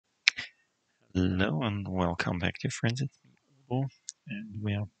Hello and welcome back, dear friends. It's me, Udo, and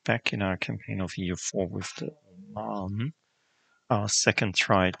we are back in our campaign of year 4 with the Oman. Our second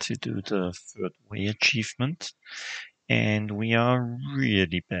try to do the third way achievement, and we are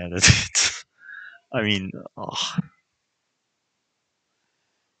really bad at it. I mean,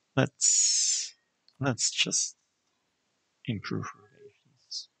 let's just improve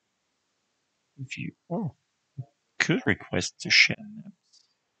relations. If you could request to share maps.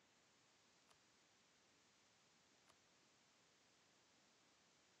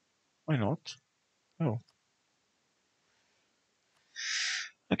 Why not? Oh,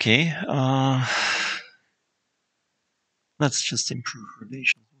 okay. Let's just improve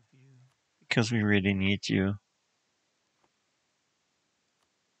relations with you because we really need you.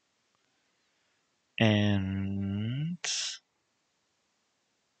 And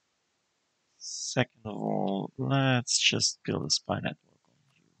second of all, let's just build a spy network on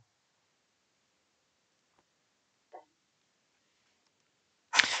you.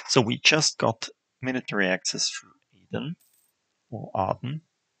 So we just got military access through Aden or Aden.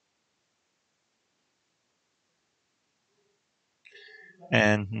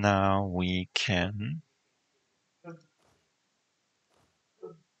 And now we can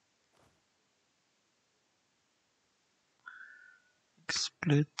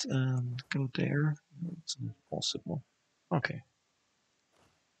split and go there. No, it's not possible. Okay.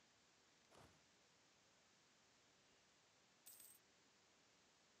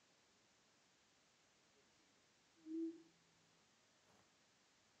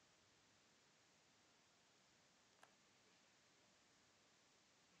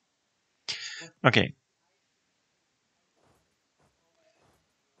 Okay.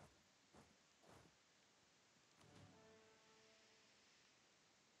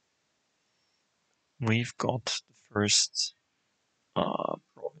 We've got the first province.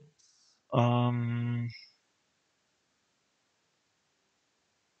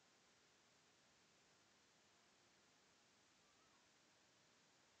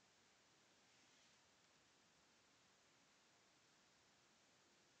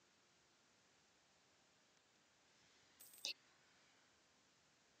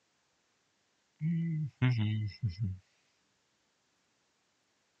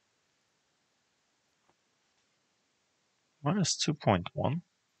 Minus 2.1.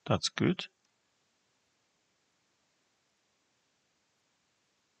 That's good.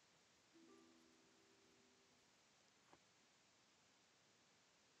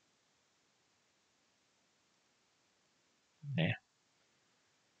 Yeah.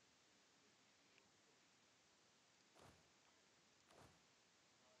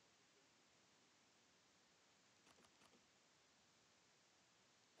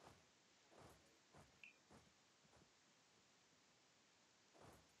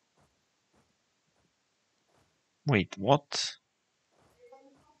 Wait, what?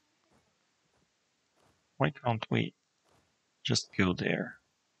 Why can't we just go there?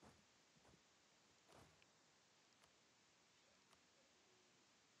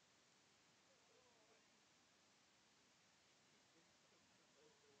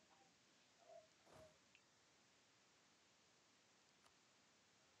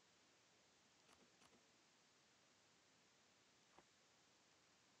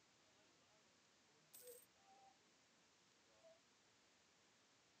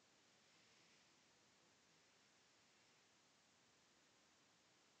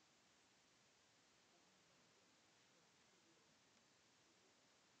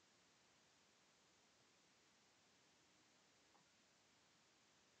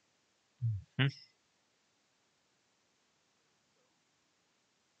 Hmm?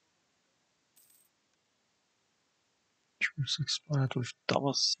 Truce expired with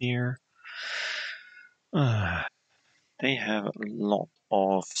doubles here. They have a lot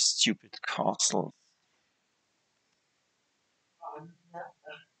of stupid castles.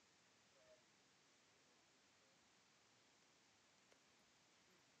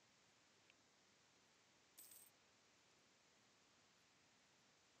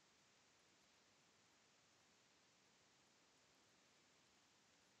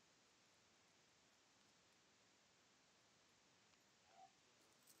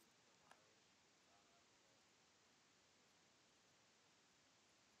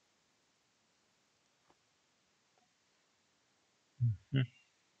 Hmm.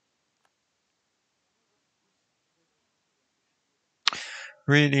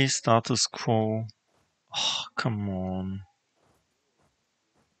 Really, status quo? Oh, come on.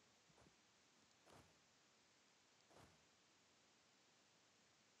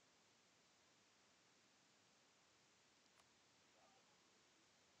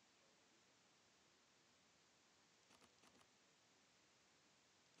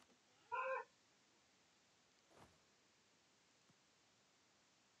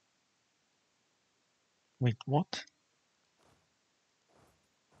 Wait, what?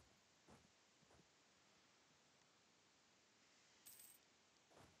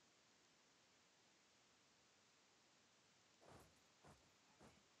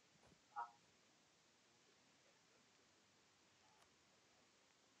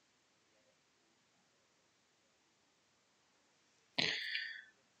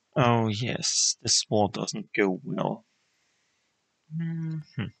 Oh yes, this war doesn't go well.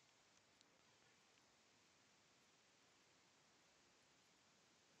 Mhm.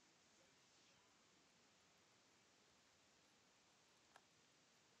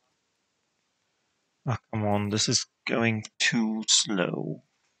 Oh, come on, this is going too slow.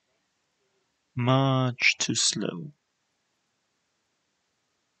 Much too slow.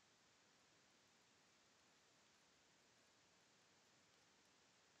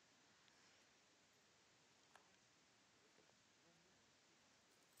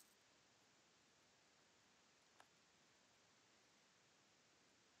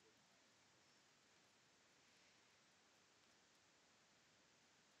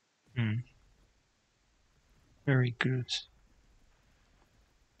 Hmm, very good.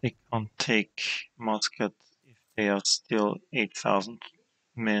 They can't take Muscat if they are still 8,000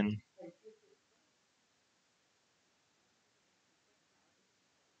 men.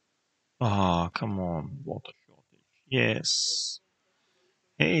 Ah, come on, water shortage. Yes.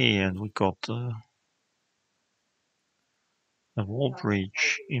 Hey, and we got a wall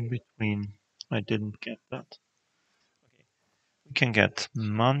breach in between. I didn't get that. Okay. We can get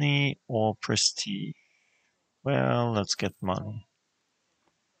money or prestige. Well, let's get money.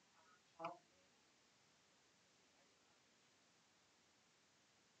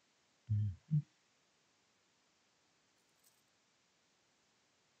 Mhm.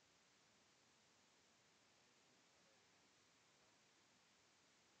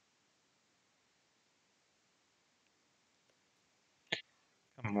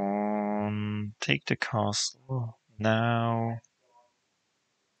 Come on, take the castle now.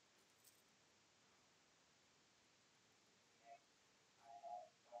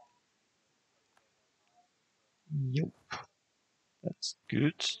 Yep, that's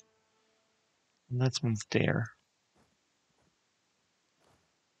good. Let's move there.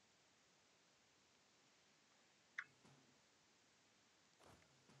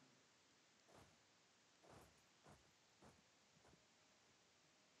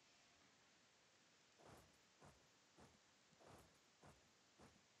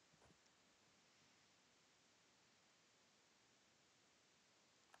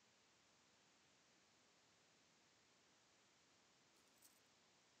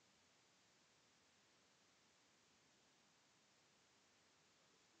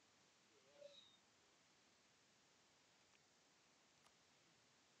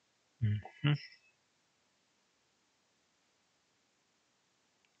 Mhm.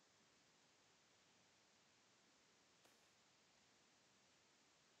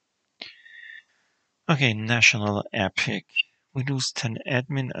 Okay, national epic. We lose 10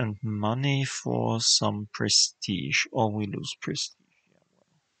 admin and money for some prestige, or we lose prestige. Yeah, well,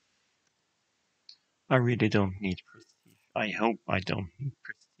 I really don't need prestige. I hope I don't need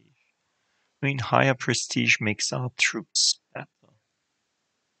prestige. I mean, higher prestige makes our troops better.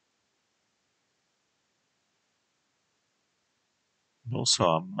 And also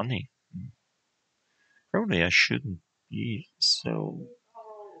our money. Probably I shouldn't be so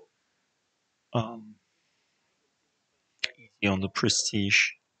um, easy on the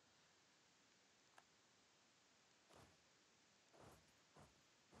prestige.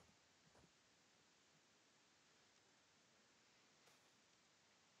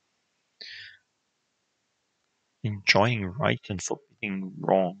 Enjoying right and forbidding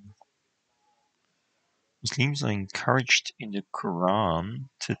wrong. Muslims are encouraged in the Quran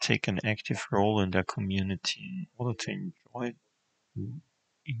to take an active role in their community in order to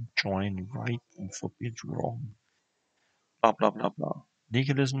enjoin right and forbid wrong. Blah blah blah blah.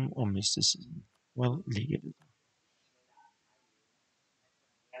 Legalism or mysticism? Well, legalism.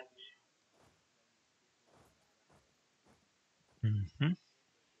 Hmm.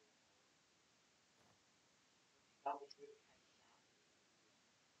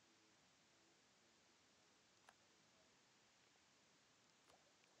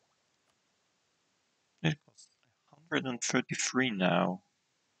 It costs 133 now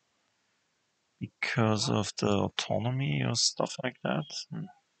because of the autonomy or stuff like that.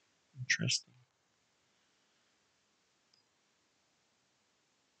 Interesting.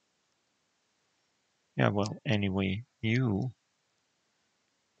 Yeah, well, anyway, you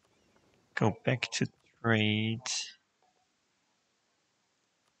go back to trade.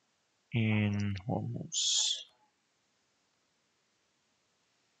 in Hormuz.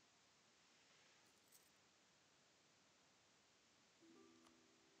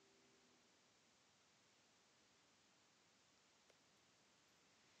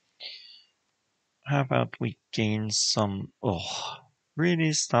 How about we gain some... Oh,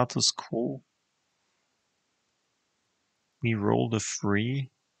 really? Status quo? We roll the free?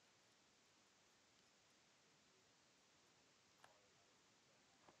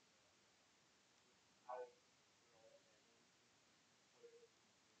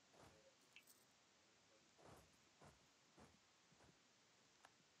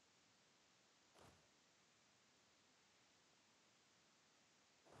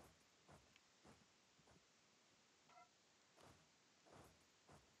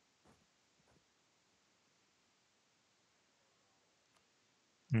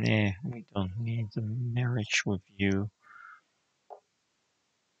 Nah, we don't need a marriage with you.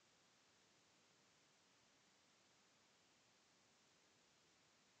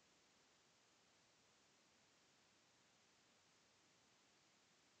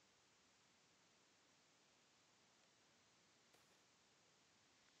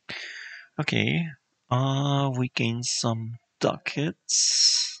 Okay, we gain some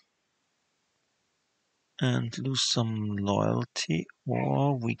ducats and lose some loyalty,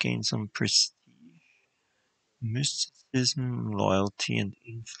 or we gain some prestige, mysticism, loyalty, and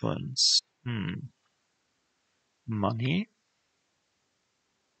influence. Money?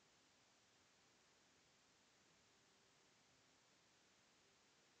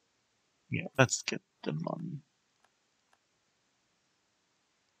 Yeah, let's get the money.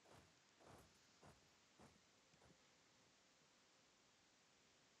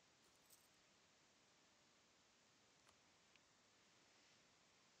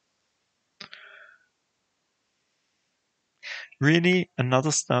 Really?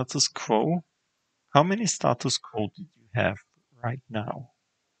 Another status quo? How many status quo did you have right now?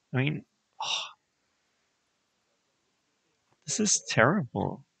 I mean, this is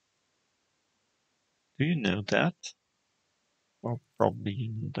terrible. Do you know that? Well, probably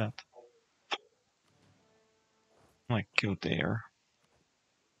you know that. Like, go there.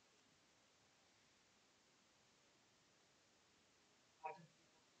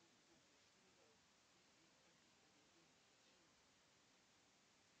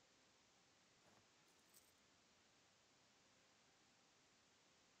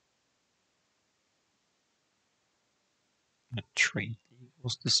 A trade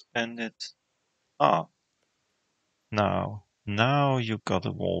was to spend it. Ah, now you got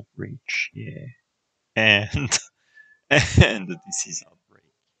a wall breach, yeah, and and the disease outbreak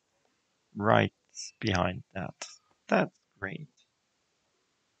right behind that. That's great.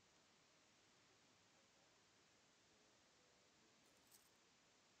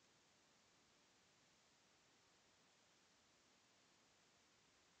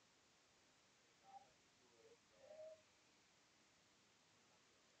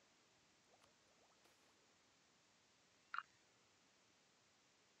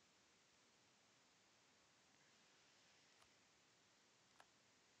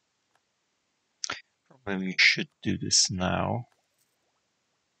 Probably we should do this now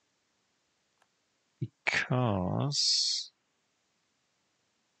because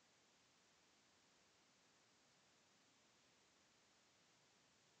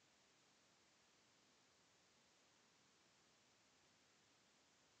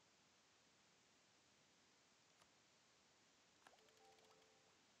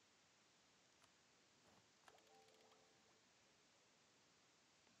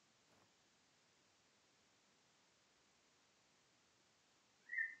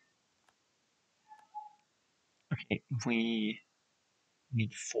okay, we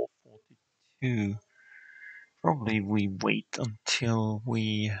need 442. Probably we wait until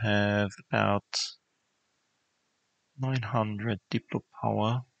we have about 900 Diplo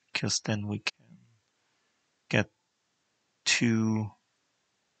power, because then we can get two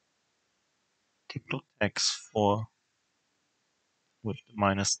Diplo tags for with the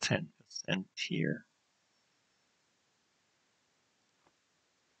minus 10% here.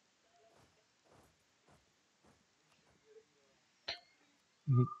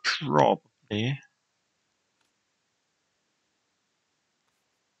 We probably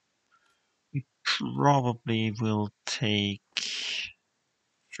we probably will take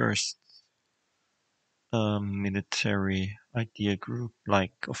first a military idea group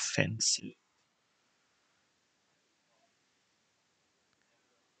like offensive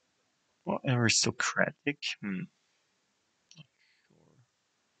or aristocratic. Sure.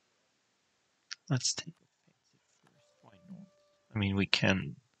 Let's take offensive first. Why not? I mean, we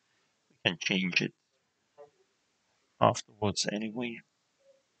can and change it afterwards anyway.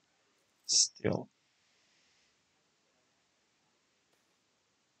 Still.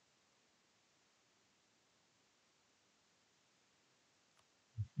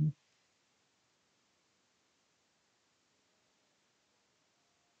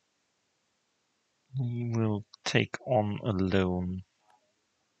 We will take on a loan.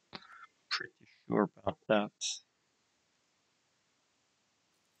 Pretty sure about that.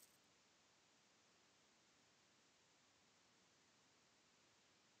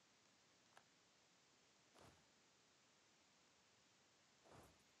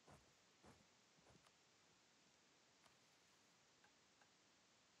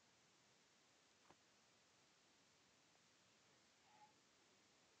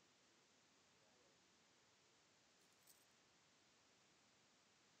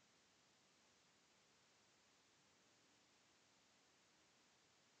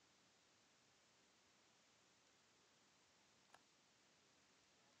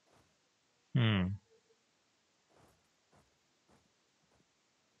 Hmm.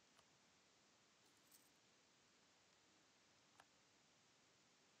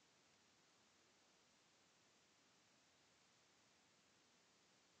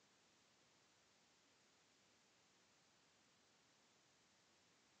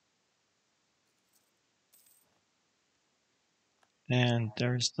 And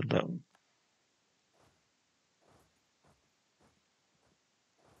there's the loan.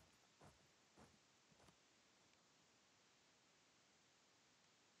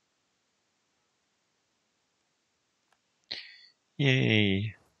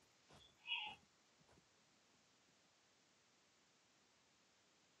 Yay.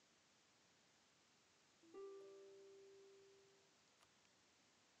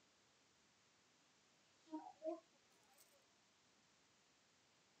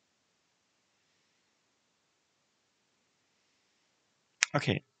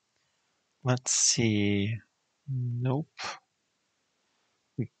 Okay, let's see. Nope.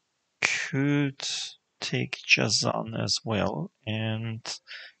 We could take Jazan as well and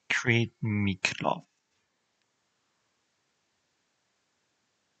create Mikla.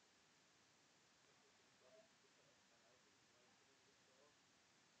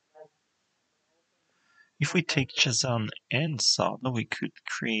 If we take Jazan and Sada, we could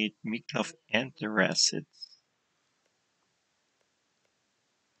create Miklov and the Racids.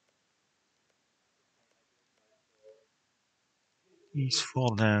 These four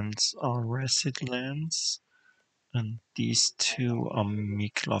lands are Racid lands, and these two are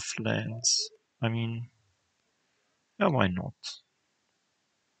Miklov lands. I mean, yeah, why not?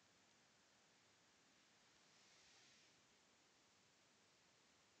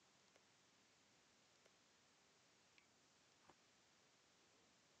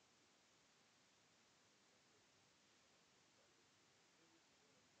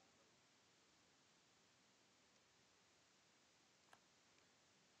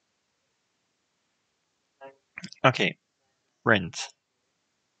 Okay, rent.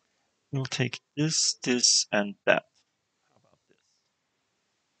 We'll take this, this, and that. How about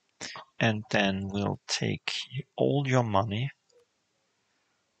this? And then we'll take all your money.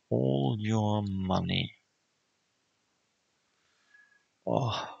 All your money.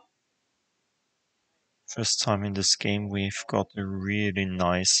 Oh, first time in this game we've got a really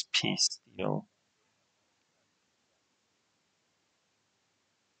nice peace deal.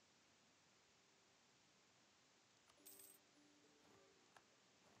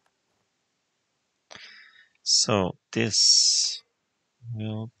 So this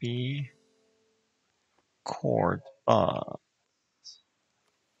will be court, but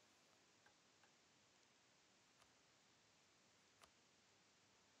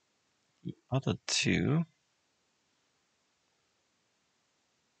the other two.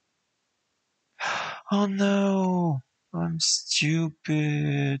 Oh no! I'm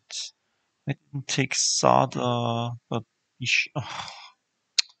stupid. I didn't take Sada, but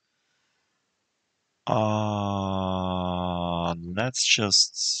let's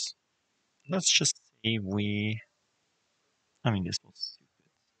just say we. I mean, this was stupid.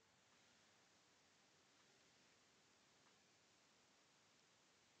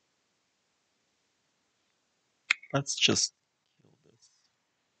 Let's just kill this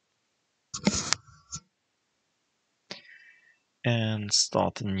and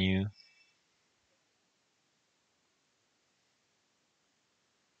start anew.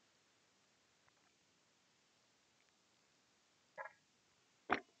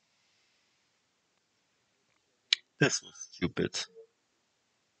 This was stupid.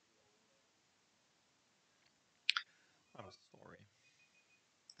 I'm sorry.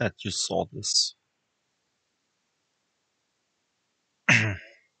 that you saw this. Can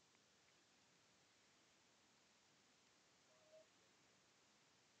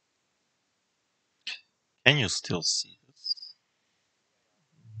you still see this?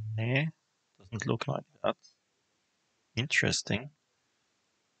 Nah, doesn't look like that. Interesting.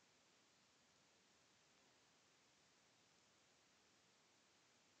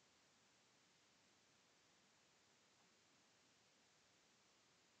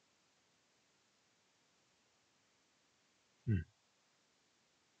 Hmm.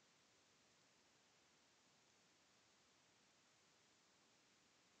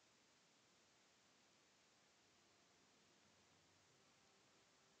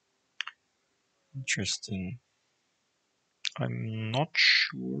 Interesting. I'm not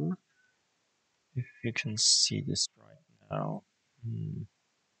sure if you can see this right now. Hmm.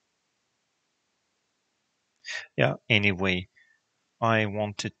 Yeah, anyway, I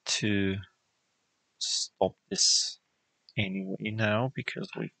wanted to stop this anyway now because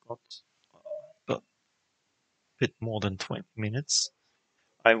we've got a bit more than 20 minutes.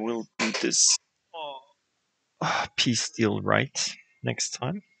 I will do this piece deal right next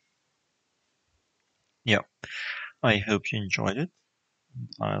time. Yeah, I hope you enjoyed it.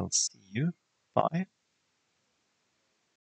 I'll see you. Bye.